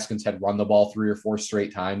after Haskins had run the ball 3 or 4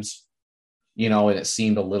 straight times, and it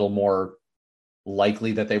seemed a little more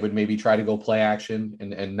likely that they would maybe try to go play action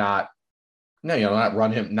and not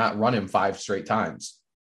run him 5 straight times.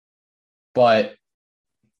 But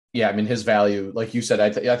yeah, I mean, his value, like you said,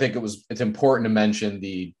 I think it's important to mention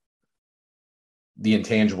the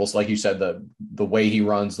intangibles. Like you said, the way he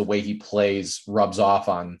runs, the way he plays rubs off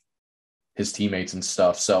on his teammates and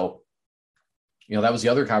stuff. So, that was the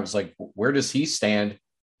other comment. Was like, where does he stand?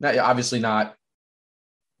 Obviously not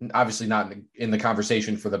in the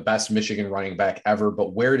conversation for the best Michigan running back ever,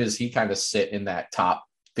 but where does he kind of sit in that top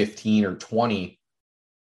 15 or 20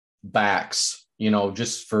 backs,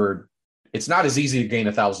 just for, it's not as easy to gain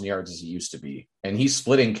 1,000 yards as it used to be. And he's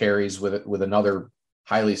splitting carries with another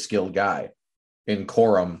highly skilled guy in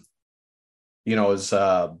Corum, is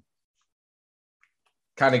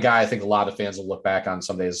kind of guy I think a lot of fans will look back on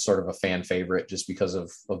someday as sort of a fan favorite just because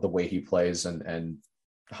of the way he plays and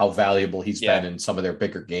how valuable he's been in some of their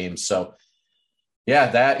bigger games. So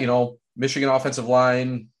yeah, that, Michigan offensive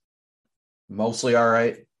line, mostly all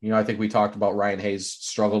right. I think we talked about Ryan Hayes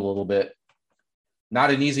struggled a little bit.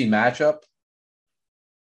 Not an easy matchup.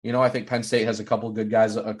 I think Penn State has a couple good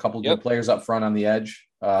guys, a couple good players up front on the edge.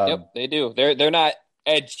 They do. They're not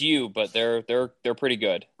edge you, but they're pretty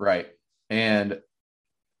good. Right. And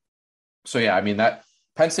so, yeah, I mean, that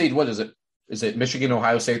Penn State, what is it? Is it Michigan,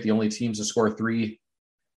 Ohio State, the only teams to score 3?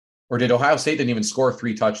 Or did Ohio State didn't even score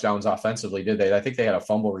 3 touchdowns offensively, did they? I think they had a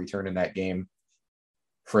fumble return in that game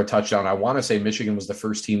for a touchdown. I want to say Michigan was the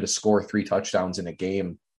first team to score 3 touchdowns in a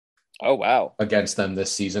game. Oh, wow. Against them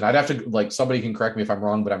this season. I'd have to, somebody can correct me if I'm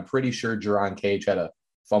wrong, but I'm pretty sure Jerron Cage had a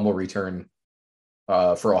fumble return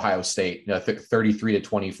for Ohio State.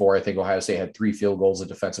 33-24. I think Ohio State had 3 field goals, a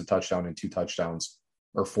defensive touchdown, and 2 touchdowns,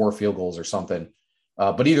 or 4 field goals or something.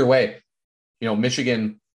 But either way,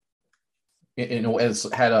 Michigan has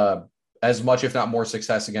had as much, if not more,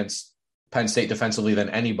 success against Penn State defensively than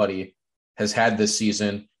anybody has had this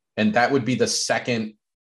season. And that would be the second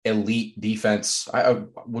elite defense.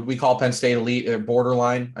 Would we call Penn State elite or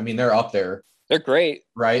borderline? I mean, they're up there. They're great.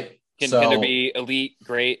 Right? Can there be elite,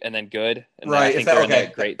 great, and then good? And right. I think they're in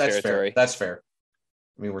that great territory. Fair. That's fair.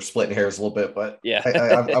 I mean, we're splitting hairs a little bit, but yeah,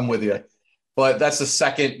 I'm with you. But that's the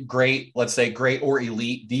second great, let's say great or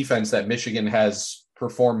elite defense that Michigan has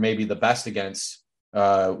performed maybe the best against.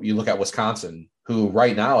 You look at Wisconsin, who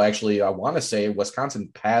right now, actually, I want to say Wisconsin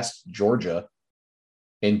passed Georgia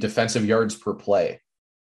in defensive yards per play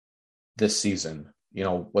this season.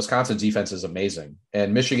 Wisconsin's defense is amazing.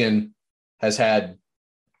 And Michigan has had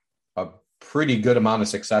a pretty good amount of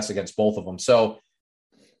success against both of them. So,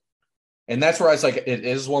 and that's where it's like, it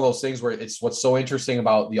is one of those things where it's what's so interesting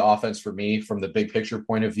about the offense for me from the big picture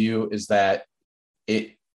point of view is that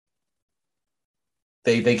they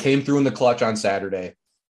came through in the clutch on Saturday.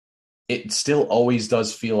 It still always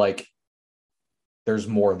does feel like there's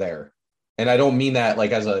more there. And I don't mean that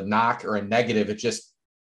like as a knock or a negative. It just,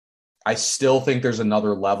 I still think there's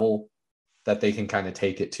another level that they can kind of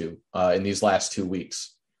take it to in these last 2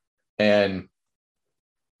 weeks. And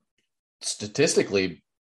statistically,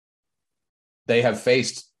 they have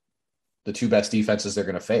faced the 2 best defenses they're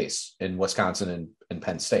going to face in Wisconsin and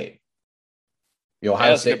Penn State.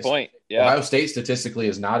 Ohio State, good point. Yeah. Ohio State statistically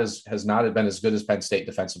has not been as good as Penn State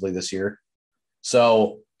defensively this year.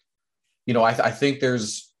 So, I think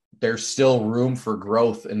there's still room for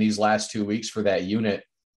growth in these last 2 weeks for that unit.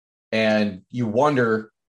 And you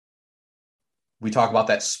wonder, we talk about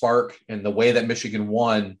that spark and the way that Michigan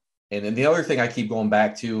won. And the other thing I keep going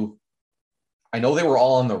back to, I know they were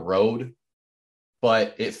all on the road,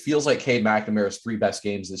 but it feels like Cade McNamara's 3 best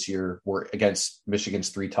games this year were against Michigan's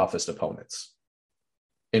 3 toughest opponents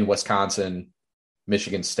in Wisconsin,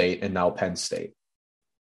 Michigan State, and now Penn State.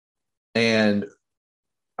 And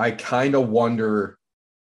I kind of wonder,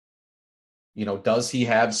 does he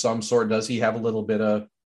have a little bit of,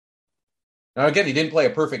 now again, he didn't play a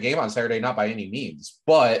perfect game on Saturday, not by any means,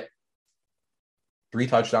 but 3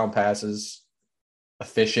 touchdown passes,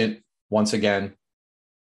 efficient once again,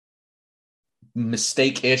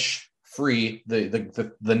 mistake-ish free.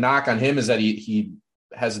 The knock on him is that he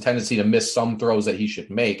has a tendency to miss some throws that he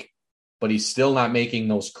should make, but he's still not making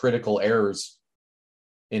those critical errors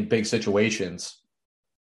in big situations.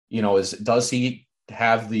 Does he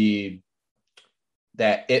have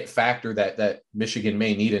that it factor that Michigan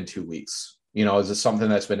may need in 2 weeks? Is it something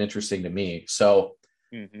that's been interesting to me? So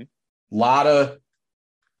lot of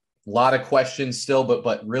questions still,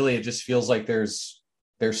 but really it just feels like there's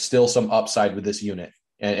still some upside with this unit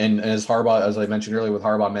And as Harbaugh, as I mentioned earlier, with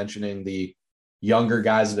Harbaugh mentioning the younger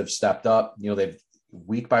guys that have stepped up, they've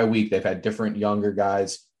week by week, they've had different younger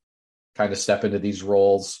guys kind of step into these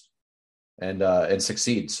roles and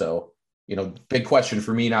succeed. So, big question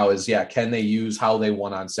for me now is, can they use how they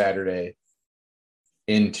won on Saturday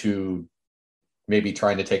into maybe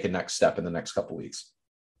trying to take a next step in the next couple of weeks?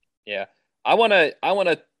 Yeah. I want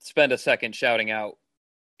to spend a second shouting out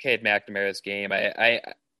Cade McNamara's game. I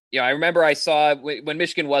remember I saw when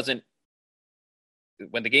the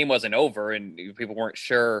game wasn't over and people weren't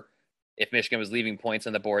sure if Michigan was leaving points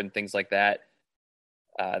on the board and things like that.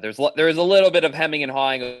 There was a little bit of hemming and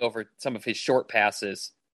hawing over some of his short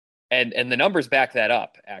passes, and the numbers back that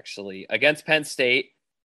up. Actually, against Penn State,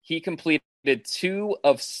 he completed 2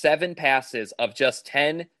 of 7 passes of just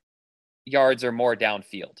 10 yards or more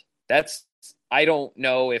downfield. I don't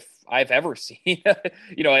know if I've ever seen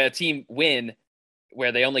a team win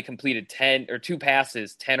where they only completed 10 or 2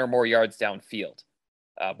 passes 10 or more yards downfield.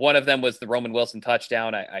 One of them was the Roman Wilson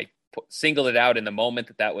touchdown. I singled it out in the moment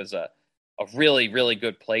that was a really, really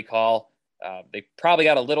good play call. They probably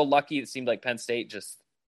got a little lucky. It seemed like Penn State just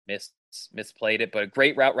misplayed it, but a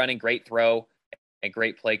great route running, great throw, and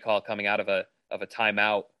great play call coming out of a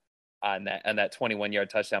timeout on that 21-yard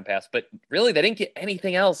touchdown pass. But really, they didn't get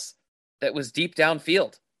anything else that was deep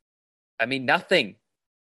downfield. I mean, nothing.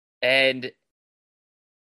 But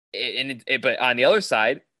on the other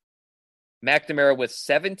side, McNamara was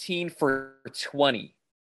 17 for 20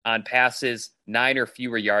 on passes 9 or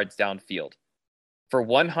fewer yards downfield for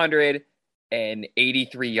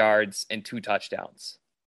 183 yards and 2 touchdowns.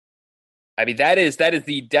 I mean, that is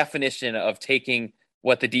the definition of taking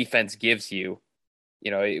what the defense gives you.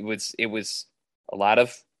 It was a lot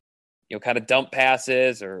of, kind of dump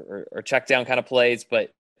passes or check down kind of plays,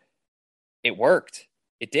 but it worked.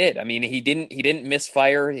 It did. I mean, he didn't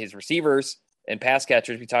misfire his receivers and pass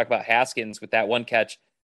catchers. We talked about Haskins with that one catch.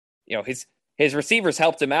 His receivers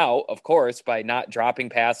helped him out, of course, by not dropping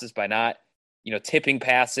passes, by not, tipping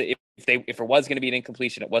passes. If it was going to be an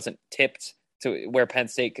incompletion, it wasn't tipped to where Penn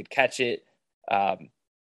State could catch it.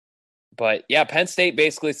 But yeah, Penn State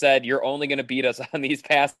basically said, you're only going to beat us on these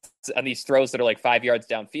passes, on these throws that are like 5 yards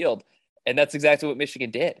downfield. And that's exactly what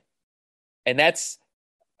Michigan did. And it's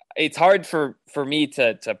hard for me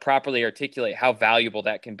to properly articulate how valuable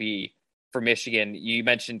that can be for Michigan. You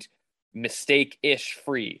mentioned mistake-ish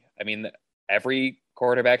free. I mean, every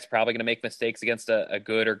quarterback's probably going to make mistakes against a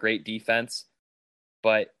good or great defense,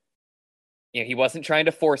 but he wasn't trying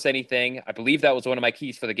to force anything. I believe that was one of my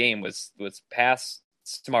keys for the game was pass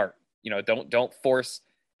smart. Don't force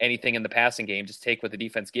anything in the passing game. Just take what the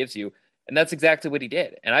defense gives you. And that's exactly what he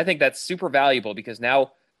did. And I think that's super valuable because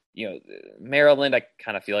now, Maryland, I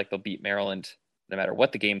kind of feel like they'll beat Maryland no matter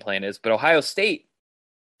what the game plan is, but Ohio State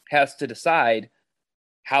has to decide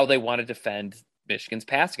how they want to defend Michigan's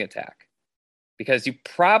passing attack, because you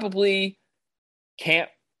probably can't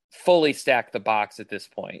fully stack the box at this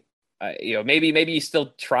point. Maybe you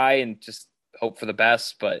still try and just hope for the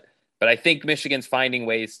best, but I think Michigan's finding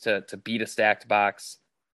ways to beat a stacked box,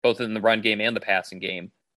 both in the run game and the passing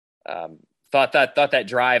game. Thought that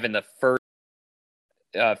drive in the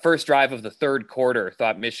first drive of the third quarter,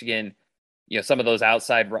 thought Michigan, some of those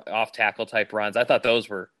outside off tackle type runs, I thought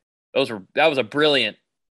that was a brilliant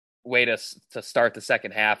way to start the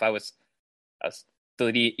second half. I was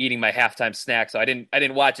still eating my halftime snack, so I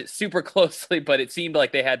didn't watch it super closely, but it seemed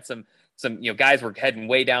like they had some guys were heading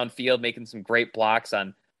way downfield, making some great blocks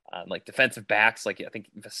on like defensive backs. Like I think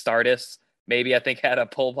Vastardis maybe had a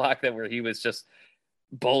pull block where he was just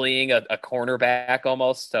bullying a cornerback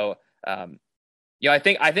almost. So I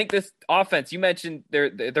think this offense, you mentioned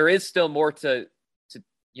there is still more to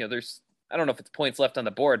there's, I don't know if it's points left on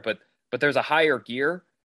the board, but there's a higher gear.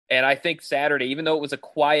 And I think Saturday, even though it was a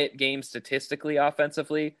quiet game statistically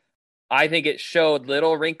offensively, I think it showed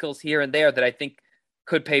little wrinkles here and there that I think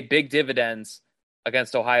could pay big dividends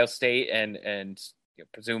against Ohio State and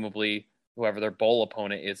presumably whoever their bowl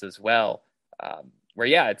opponent is as well.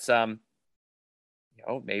 It's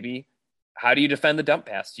maybe how do you defend the dump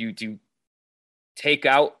pass? Do you take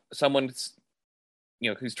out someone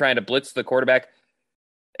who's trying to blitz the quarterback?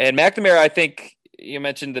 And McNamara, I think you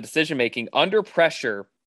mentioned the decision making under pressure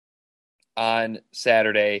on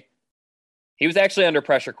Saturday. He was actually under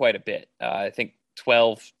pressure quite a bit. I think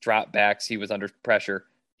 12 dropbacks. He was under pressure.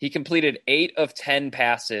 He completed 8 of 10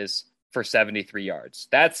 passes for 73 yards.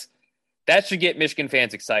 That should get Michigan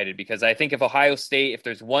fans excited, because I think if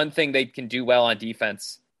there's one thing they can do well on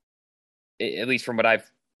defense, at least from what I've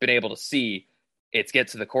been able to see, it's get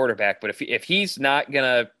to the quarterback. But if he's not going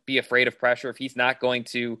to be afraid of pressure, if he's not going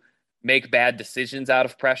to make bad decisions out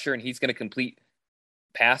of pressure, and he's going to complete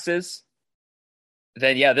passes,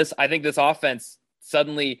 then I think this offense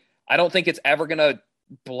suddenly, I don't think it's ever going to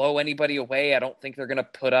blow anybody away. I don't think they're going to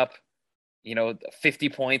put up, 50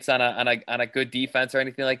 points on a good defense or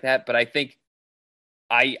anything like that. But I think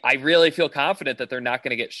I really feel confident that they're not going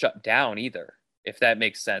to get shut down either, if that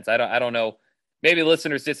makes sense. I don't know. Maybe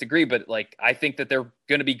listeners disagree, but I think that they're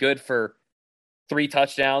going to be good for 3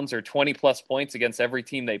 touchdowns or 20 plus points against every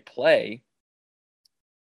team they play.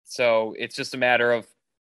 So it's just a matter of,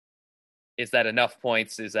 is that enough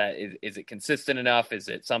points? Is it consistent enough? Is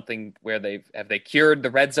it something where have they cured the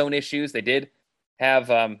red zone issues? They did have,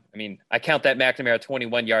 I count that McNamara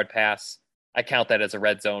 21-yard pass. I count that as a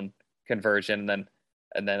red zone conversion. And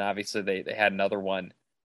then obviously they had another one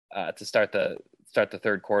to start the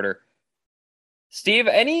third quarter. Steve,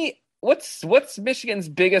 what's Michigan's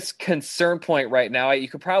biggest concern point right now? You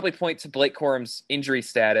could probably point to Blake Corum's injury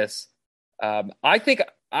status. I think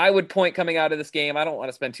I would point coming out of this game, I don't want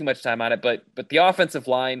to spend too much time on it, but the offensive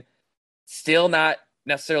line still not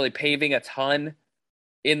necessarily paving a ton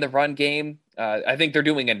in the run game. I think they're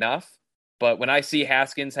doing enough, but when I see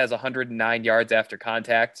Haskins has 109 yards after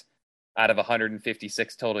contact out of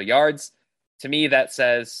 156 total yards, to me that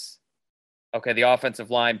says, okay, the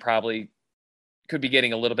offensive line probably could be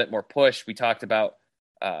getting a little bit more push. We talked about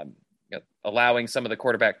allowing some of the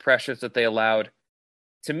quarterback pressures that they allowed.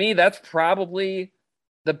 To me, that's probably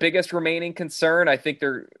the biggest remaining concern. I think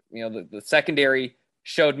the secondary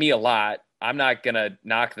showed me a lot. I'm not going to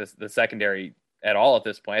knock the secondary at all at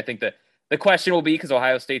this point. I think that the question will be, because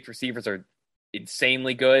Ohio State's receivers are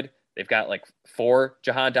insanely good. They've got 4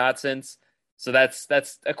 Jahan Dotsons. So that's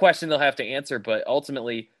a question they'll have to answer. But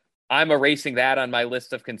ultimately, I'm erasing that on my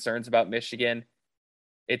list of concerns about Michigan.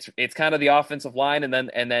 It's kind of the offensive line and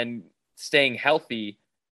then staying healthy.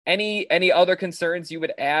 Any other concerns you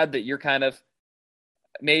would add that you're kind of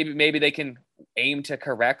maybe they can aim to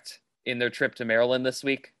correct in their trip to Maryland this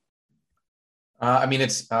week? I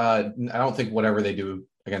don't think whatever they do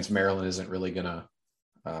against Maryland isn't really gonna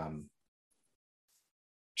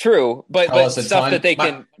true, but stuff that they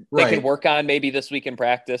can work on maybe this week in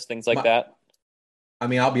practice, things like that.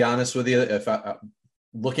 I'll be honest with you. If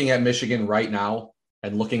looking at Michigan right now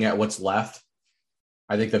and looking at what's left,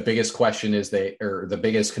 I think the biggest question is the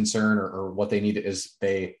biggest concern or what they need is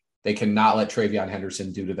they cannot let TreVeyon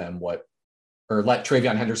Henderson do to them let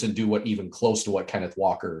TreVeyon Henderson do what even close to what Kenneth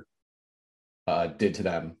Walker did to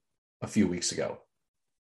them a few weeks ago.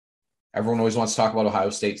 Everyone always wants to talk about Ohio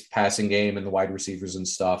State's passing game and the wide receivers and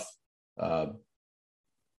stuff.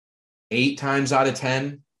 8 times out of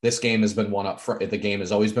 10, this game has been one up front. The game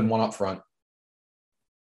has always been one up front.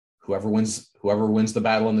 Whoever wins the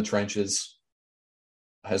battle in the trenches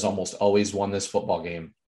has almost always won this football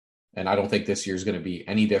game. And I don't think this year is going to be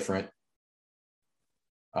any different.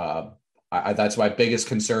 That's my biggest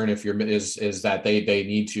concern is that they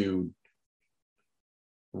need to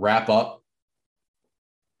wrap up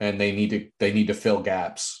and they need to fill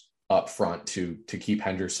gaps up front to keep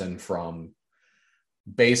Henderson from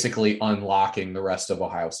basically unlocking the rest of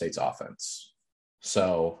Ohio State's offense.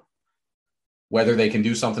 So whether they can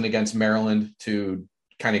do something against Maryland to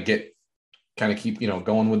kind of keep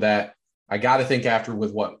going with that, I got to think after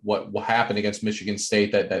with what happened against Michigan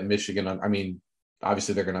State that Michigan,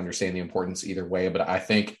 obviously they're going to understand the importance either way, but I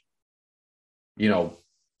think,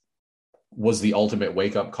 was the ultimate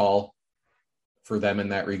wake up call for them in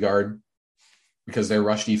that regard, because their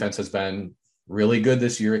rush defense has been really good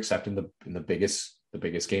this year, except in the biggest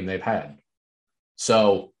game they've had.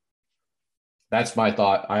 So that's my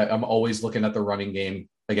thought. I'm always looking at the running game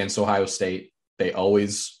against Ohio State. They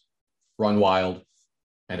always run wild,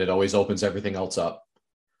 and it always opens everything else up.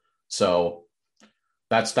 So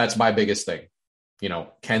that's my biggest thing.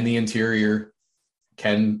 Can the interior,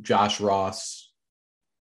 can Josh Ross,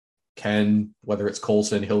 whether it's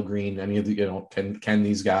Colson, Hillgreen, any of the, can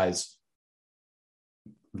these guys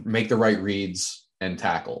make the right reads and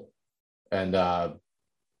tackle? And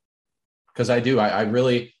because I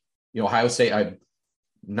really, Ohio State, I'm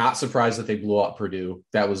not surprised that they blew up Purdue.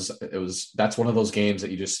 That's one of those games that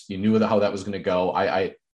you knew how that was going to go.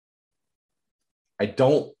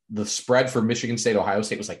 The spread for Michigan State, Ohio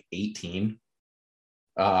State was 18.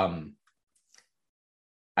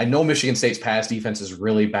 I know Michigan State's pass defense is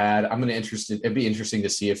really bad. It'd be interesting to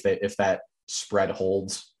see if that spread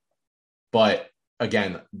holds. But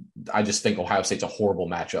again, I just think Ohio State's a horrible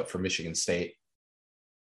matchup for Michigan State.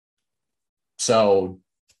 So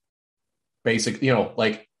basically,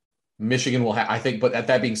 Michigan will have, I think, but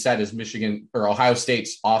that being said, is Michigan or Ohio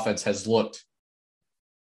State's offense has looked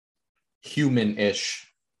human-ish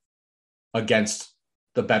against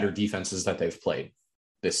the better defenses that they've played.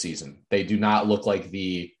 this season. They do not look like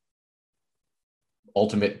the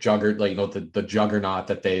ultimate juggernaut, the juggernaut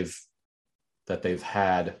that they've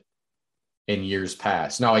had in years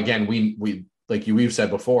past. Now, again, we like we've said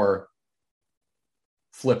before,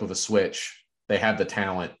 flip of a switch, they have the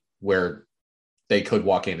talent where they could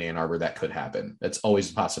walk into Ann Arbor. That could happen. That's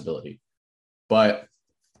always a possibility. But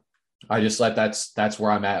I just that's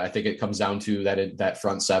where I'm at. I think it comes down to that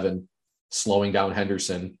front seven slowing down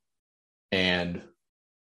Henderson and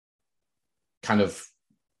kind of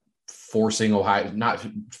forcing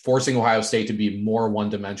Ohio State to be more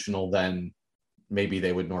one-dimensional than maybe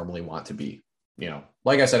they would normally want to be.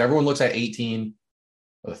 Like I said, everyone looks at 18,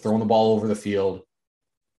 throwing the ball over the field.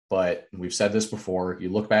 But we've said this before, you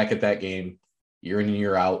look back at that game, year in and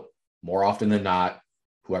year out, more often than not,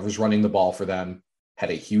 whoever's running the ball for them had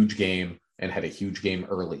a huge game and had a huge game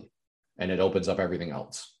early, and it opens up everything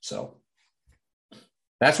else. So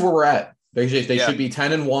that's where we're at. They should be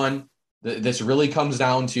 10-1. This really comes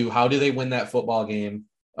down to how do they win that football game?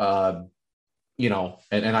 And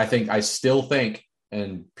I still think,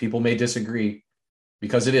 and people may disagree,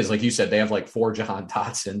 because it is, like you said, they have like 4 Jahan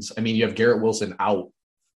Dotsons. I mean, you have Garrett Wilson out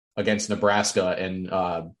against Nebraska,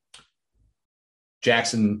 and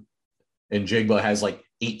Jackson and Jigba has like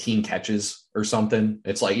 18 catches or something.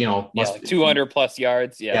 It's like, like 200 plus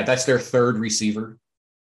yards. Yeah. That's their third receiver.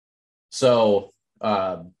 So,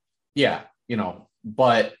 but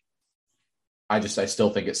I still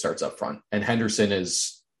think it starts up front, and Henderson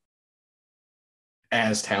is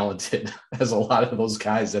as talented as a lot of those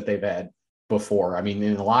guys that they've had before. I mean,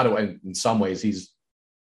 in some ways, his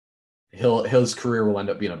career will end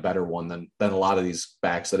up being a better one than a lot of these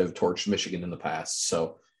backs that have torched Michigan in the past.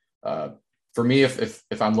 So for me,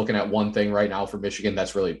 if I'm looking at one thing right now for Michigan,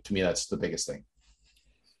 that's really, to me, that's the biggest thing.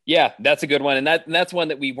 Yeah, that's a good one. And that's one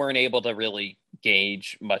that we weren't able to really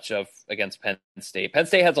gauge much of against Penn State. Penn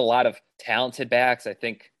State has a lot of talented backs. I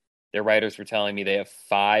think their writers were telling me they have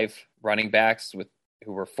 5 running backs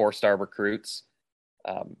who were 4-star recruits.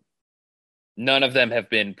 None of them have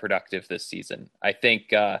been productive this season. I think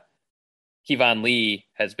Kevon Lee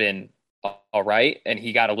has been all right, and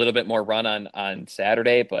he got a little bit more run on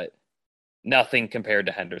Saturday, but nothing compared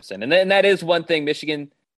to Henderson. And then that is one thing, Michigan's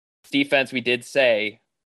defense, we did say,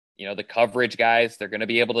 the coverage guys, they're going to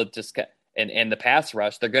be able to just, and the pass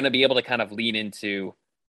rush, they're going to be able to kind of lean into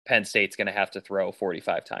Penn State's going to have to throw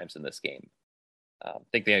 45 times in this game. I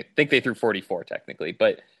think they threw 44 technically,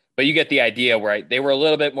 but you get the idea, where they were a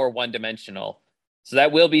little bit more one-dimensional. So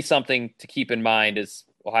that will be something to keep in mind, is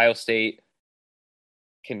Ohio State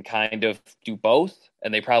can kind of do both,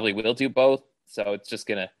 and they probably will do both. So it's just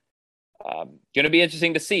going to be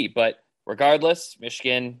interesting to see. But regardless,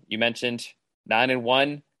 Michigan, you mentioned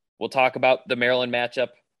 9-1. We'll talk about the Maryland matchup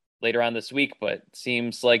later on this week, but it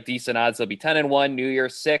seems like decent odds they'll be 10-1, New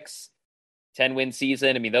Year's 6, 10-win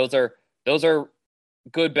season. I mean, those are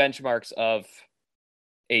good benchmarks of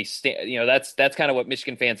that's kind of what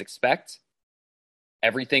Michigan fans expect.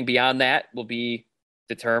 Everything beyond that will be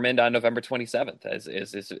determined on November 27th.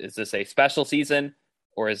 Is this a special season,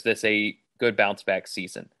 or is this a good bounce back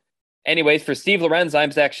season? Anyways, for Steve Lorenz,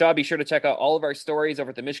 I'm Zach Shaw. Be sure to check out all of our stories over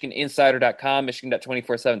at the MichiganInsider.com,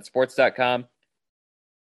 Michigan.247sports.com.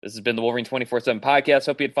 This has been the Wolverine 24/7 podcast.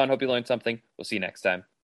 Hope you had fun. Hope you learned something. We'll see you next time.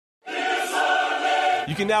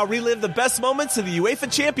 You can now relive the best moments of the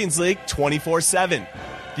UEFA Champions League 24/7.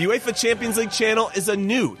 The UEFA Champions League channel is a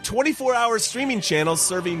new 24-hour streaming channel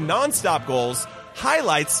serving non-stop goals,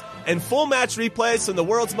 highlights, and full match replays from the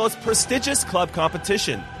world's most prestigious club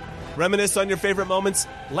competition. Reminisce on your favorite moments,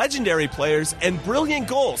 legendary players, and brilliant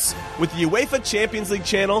goals with the UEFA Champions League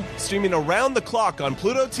channel streaming around the clock on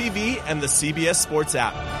Pluto TV and the CBS Sports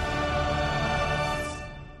app.